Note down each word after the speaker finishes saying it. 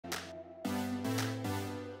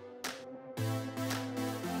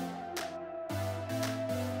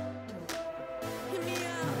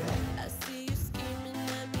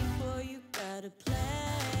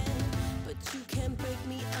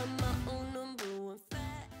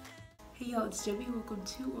Hey y'all, it's Debbie.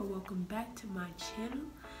 Welcome back to my channel.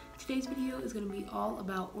 Today's video is going to be all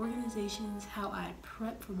about organizations, how I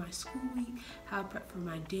prep for my school week, how I prep for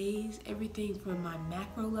my days, everything from my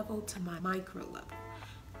macro level to my micro level.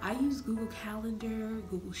 I use Google Calendar,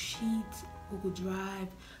 Google Sheets, Google Drive,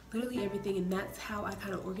 literally everything, and that's how I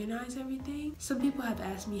kind of organize everything. Some people have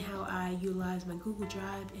asked me how I utilize my Google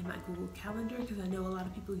Drive and my Google Calendar because I know a lot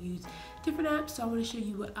of people use different apps, so I want to show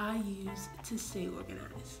you what I use to stay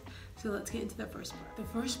organized. So let's get into the first part.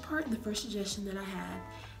 The first part and the first suggestion that I have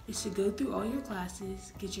is to go through all your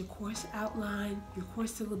classes, get your course outline, your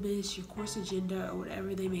course syllabus, your course agenda, or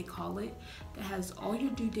whatever they may call it, that has all your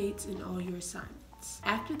due dates and all your assignments.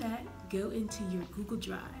 After that, go into your Google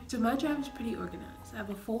Drive. So my drive is pretty organized. I have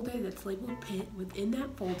a folder that's labeled PIT. Within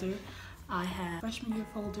that folder, I have freshman year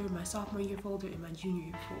folder, my sophomore year folder, and my junior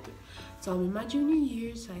year folder. So I'm in my junior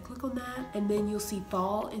year, so I click on that, and then you'll see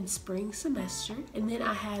fall and spring semester. And then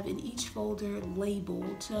I have in each folder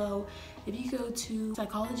labeled. So if you go to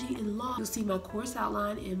psychology and law, you'll see my course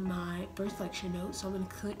outline in my first lecture notes. So I'm gonna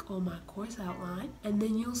click on my course outline, and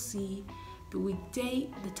then you'll see the week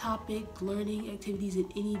date, the topic, learning activities, and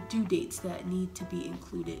any due dates that need to be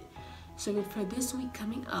included. So for this week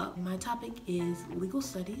coming up, my topic is legal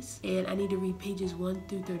studies, and I need to read pages 1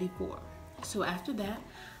 through 34. So after that,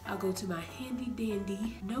 I'll go to my handy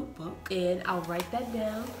dandy notebook and I'll write that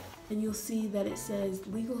down, and you'll see that it says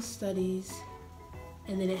legal studies,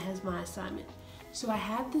 and then it has my assignment. So I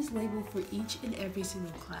have this label for each and every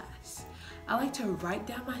single class. I like to write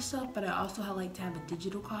down my stuff, but I also like to have a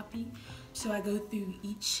digital copy. So I go through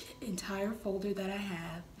each entire folder that I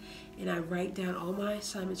have, and I write down all my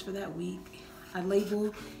assignments for that week. I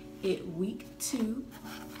label it week 2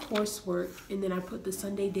 coursework, and then I put the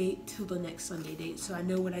Sunday date to the next Sunday date, so I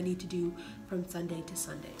know what I need to do from Sunday to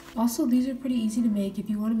Sunday. Also, these are pretty easy to make. If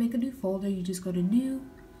you want to make a new folder, you just go to new,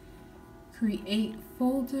 create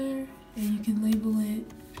folder, and you can label it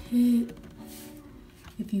PIT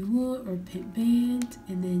if you want, or PIT band,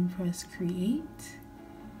 and then press create.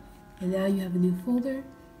 And now you have a new folder.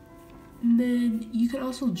 And then you can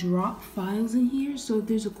also drop files in here. So if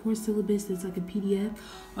there's a course syllabus that's like a PDF,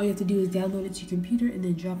 all you have to do is download it to your computer and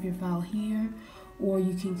then drop your file here. Or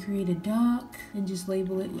you can create a doc and just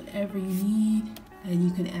label it whatever you need, and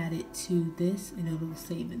you can add it to this and it'll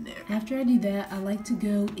save in there. After I do that, I like to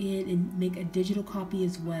go in and make a digital copy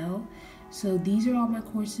as well. So these are all my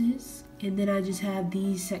courses, and then I just have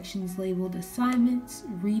these sections labeled assignments,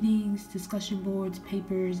 readings, discussion boards,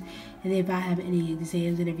 papers, and if I have any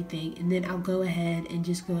exams and everything. And then I'll go ahead and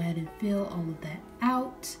fill all of that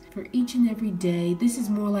out for each and every day. This is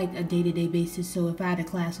more like a day-to-day basis, so if I had a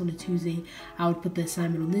class on a Tuesday, I would put the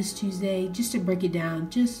assignment on this Tuesday just to break it down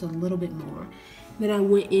just a little bit more. Then I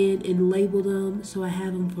went in and labeled them, so I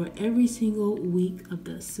have them for every single week of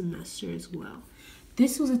the semester as well.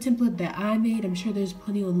 This was a template that I made. I'm sure there's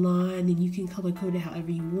plenty online, and you can color code it however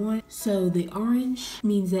you want. So the orange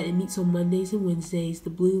means that it meets on Mondays and Wednesdays, the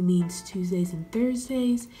blue means Tuesdays and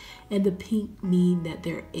Thursdays, and the pink mean that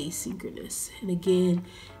they're asynchronous. And again,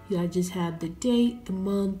 I just have the date, the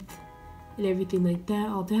month, and everything like that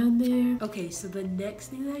all down there. Okay, so the next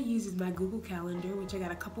thing that I use is my Google Calendar, which I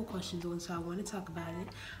got a couple questions on, so I want to talk about it.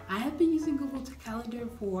 I have been using Google Calendar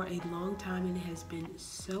for a long time, and it has been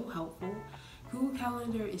so helpful. Google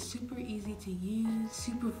Calendar is super easy to use,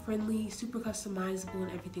 super friendly, super customizable,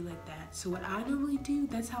 and everything like that. So what I normally do,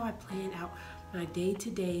 that's how I plan out my day to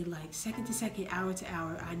day, like second to second, hour to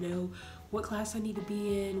hour. I know what class I need to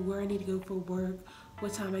be in, where I need to go for work,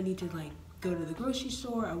 what time I need to go to the grocery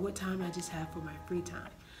store, or what time I just have for my free time.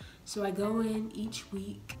 So I go in each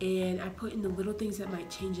week and I put in the little things that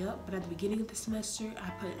might change up, but at the beginning of the semester,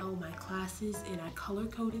 I put in all my classes and I color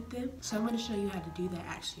coded them. So I'm going to show you how to do that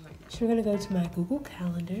actually right now. So we're going to go to my Google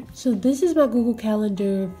Calendar. So this is my Google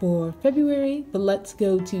Calendar for February, but let's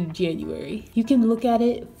go to January. You can look at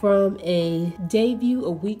it from a day view,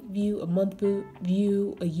 a week view, a month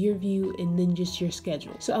view, a year view, and then just your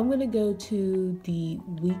schedule. So I'm going to go to the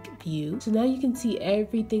week view. So now you can see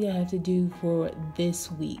everything I have to do for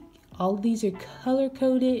this week. All of these are color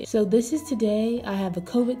coded. So this is today. I have a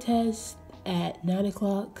COVID test at 9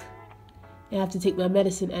 o'clock. I have to take my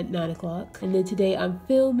medicine at 9 o'clock. And then today I'm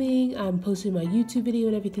filming, I'm posting my YouTube video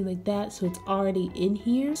and everything like that. So it's already in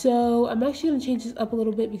here. So I'm actually gonna change this up a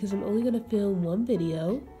little bit because I'm only gonna film one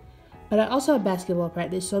video. But I also have basketball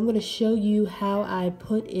practice. So I'm gonna show you how I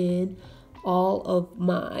put in all of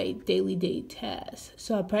my daily day tasks.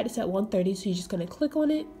 So I practice at 1:30, so you're just gonna click on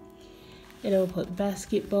it. And I'll put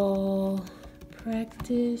basketball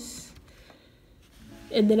practice.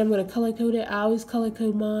 And then I'm going to color code it. I always color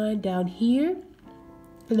code mine down here.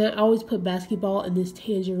 And I always put basketball in this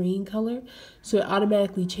tangerine color, so it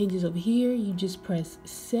automatically changes over here. You just press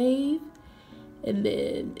save, and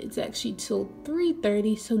then it's actually till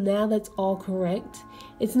 3:30, so now that's all correct.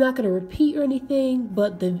 It's not going to repeat or anything,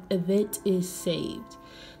 but the event is saved.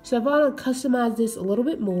 So if I want to customize this a little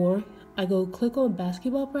bit more, I go click on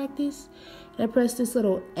basketball practice, and I press this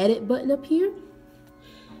little edit button up here.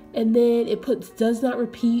 And then it puts does not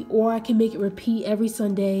repeat, or I can make it repeat every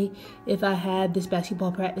Sunday. If I had this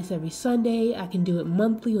basketball practice every Sunday, I can do it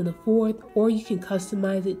monthly on the 4th, or you can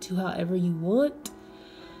customize it to however you want.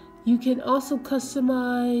 You can also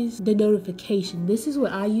customize the notification. This is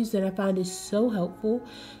what I use that I find is so helpful.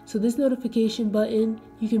 So this notification button,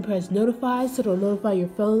 you can press notify, so it'll notify your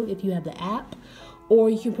phone if you have the app, or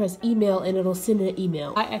you can press email and it'll send an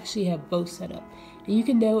email. I actually have both set up. And you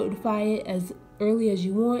can notify it as early as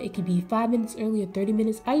you want. It could be 5 minutes early or 30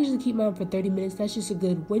 minutes. I usually keep mine for 30 minutes. That's just a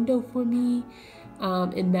good window for me,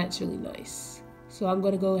 and that's really nice. So I'm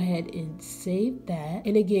going to go ahead and save that.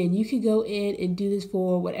 And again, you could go in and do this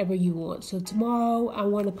for whatever you want. So tomorrow I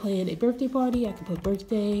want to plan a birthday party. I can put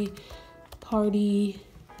birthday party,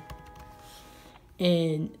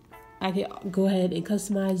 and I can go ahead and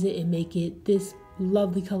customize it and make it this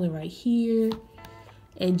lovely color right here,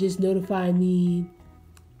 and just notify me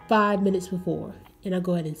 5 minutes before, and I'll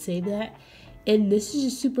go ahead and save that. And this is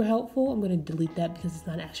just super helpful. I'm going to delete that because it's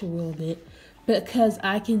not an actual real event, because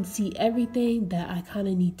I can see everything that I kind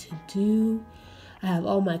of need to do. I have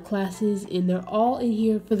all my classes, and they're all in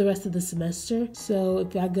here for the rest of the semester. So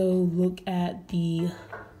if I go look at the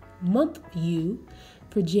month view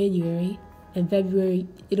for January and February,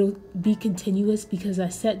 it'll be continuous because I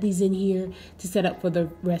set these in here to set up for the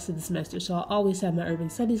rest of the semester. So I'll always have my urban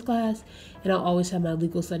studies class, and I'll always have my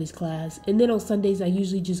legal studies class. And then on Sundays, I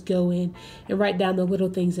usually just go in and write down the little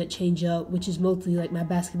things that change up, which is mostly like my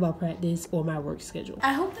basketball practice or my work schedule.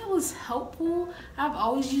 I hope that was helpful. I've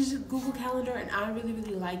always used Google Calendar, and I really,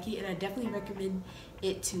 really like it, and I definitely recommend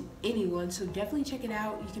it to anyone. So definitely check it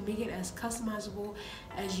out. You can make it as customizable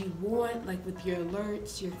as you want, like with your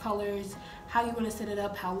alerts, your colors, how you want to set it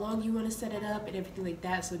up, how long you want to set it up, and everything like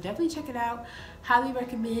that. So definitely check it out. Highly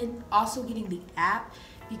recommend also getting the app,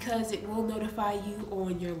 because it will notify you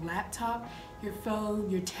on your laptop, your phone,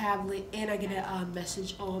 your tablet, and I get a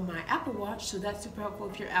message on my Apple Watch, so that's super helpful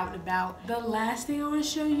if you're out and about. The last thing I want to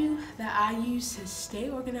show you that I use to stay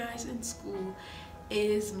organized in school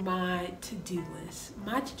is my to-do list.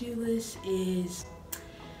 My to-do list is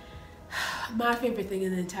my favorite thing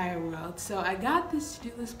in the entire world. So I got this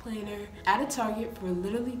to-do list planner at a Target for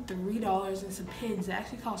literally $3 and some pens that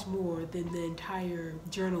actually cost more than the entire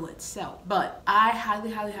journal itself. But I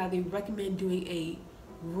highly, highly, highly recommend doing a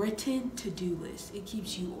written to-do list. It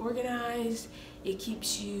keeps you organized, it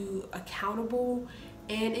keeps you accountable,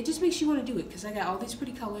 and it just makes you want to do it, because I got all these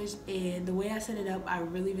pretty colors, and the way I set it up, I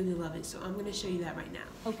really, really love it. So I'm going to show you that right now.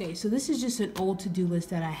 Okay, so this is just an old to-do list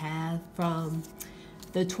that I have from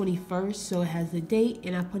the 21st, so it has the date,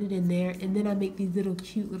 and I put it in there, and then I make these little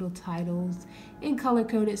cute little titles and color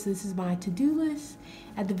coded. So this is my to-do list.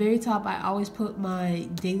 At the very top, I always put my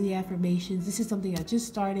daily affirmations. This is something I just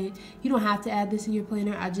started. You don't have to add this in your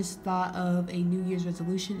planner. I just thought of a New Year's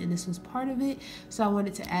resolution, and this was part of it, so I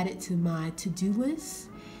wanted to add it to my to-do list.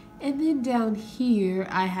 And then down here,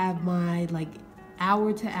 I have my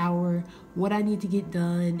hour to hour, what I need to get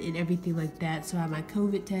done and everything like that. So I have my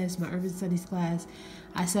COVID test, my urban studies class.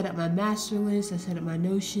 I set up my master list, I set up my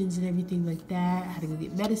notions and everything like that. I had to go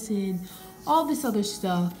get medicine, all this other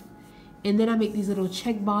stuff. And then I make these little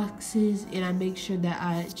check boxes, and I make sure that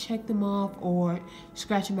I check them off or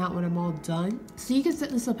scratch them out when I'm all done. So you can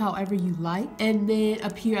set this up however you like. And then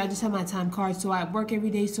up here, I just have my time card. So I work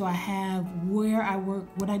every day, so I have where I work,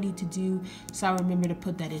 what I need to do, so I remember to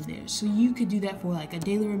put that in there. So you could do that for like a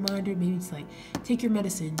daily reminder. Maybe it's like, take your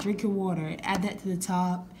medicine, drink your water, add that to the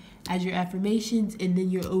top, add your affirmations, and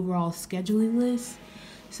then your overall scheduling list.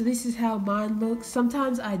 So this is how mine looks.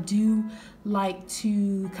 Sometimes I do like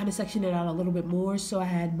to kind of section it out a little bit more. So I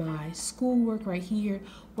had my schoolwork right here,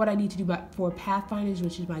 what I need to do for Pathfinders,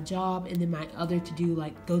 which is my job, and then my other to do,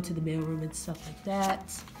 like go to the mailroom and stuff like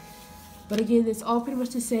that. But again, it's all pretty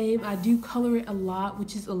much the same. I do color it a lot,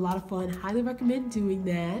 which is a lot of fun. Highly recommend doing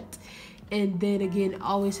that. And then again,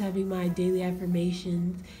 always having my daily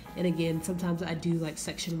affirmations. And again, sometimes I do like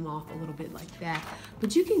section them off a little bit like that.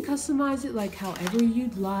 But you can customize it like however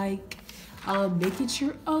you'd like. Make it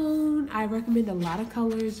your own. I recommend a lot of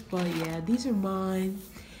colors, but yeah, these are mine.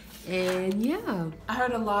 And yeah, I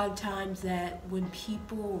heard a lot of times that when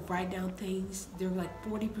people write down things, they're like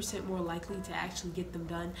 40% more likely to actually get them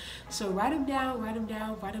done. So write them down, write them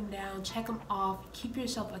down, write them down, check them off, keep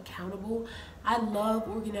yourself accountable. I love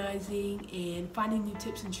organizing and finding new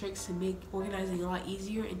tips and tricks to make organizing a lot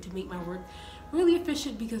easier and to make my work really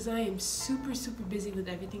efficient, because I am super busy with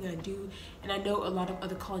everything I do, and I know a lot of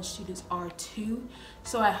other college students are too.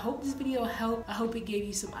 So I hope this video helped. I hope it gave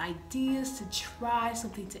you some ideas to try,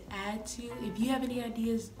 something to add to. If you have any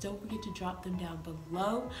ideas, don't forget to drop them down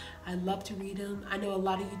below. I love to read them. I know a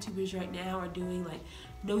lot of YouTubers right now are doing like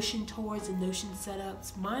Notion tours and Notion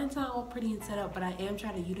setups. Mine's not all pretty and set up, but I am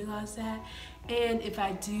trying to utilize that. And if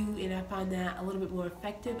I do and I find that a little bit more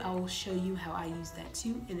effective, I will show you how I use that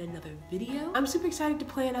too in another video. I'm super excited to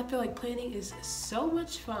plan. I feel like planning is so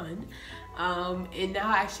much fun. And now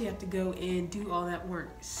I actually have to go and do all that work.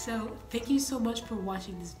 So thank you so much for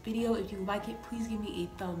watching this video. If you like it, please give me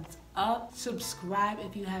a thumbs up. Subscribe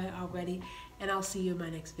if you haven't already, and I'll see you in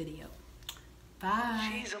my next video. Bye.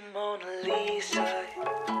 She's a Mona Lisa.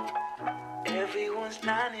 Everyone's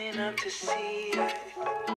lining up to see her.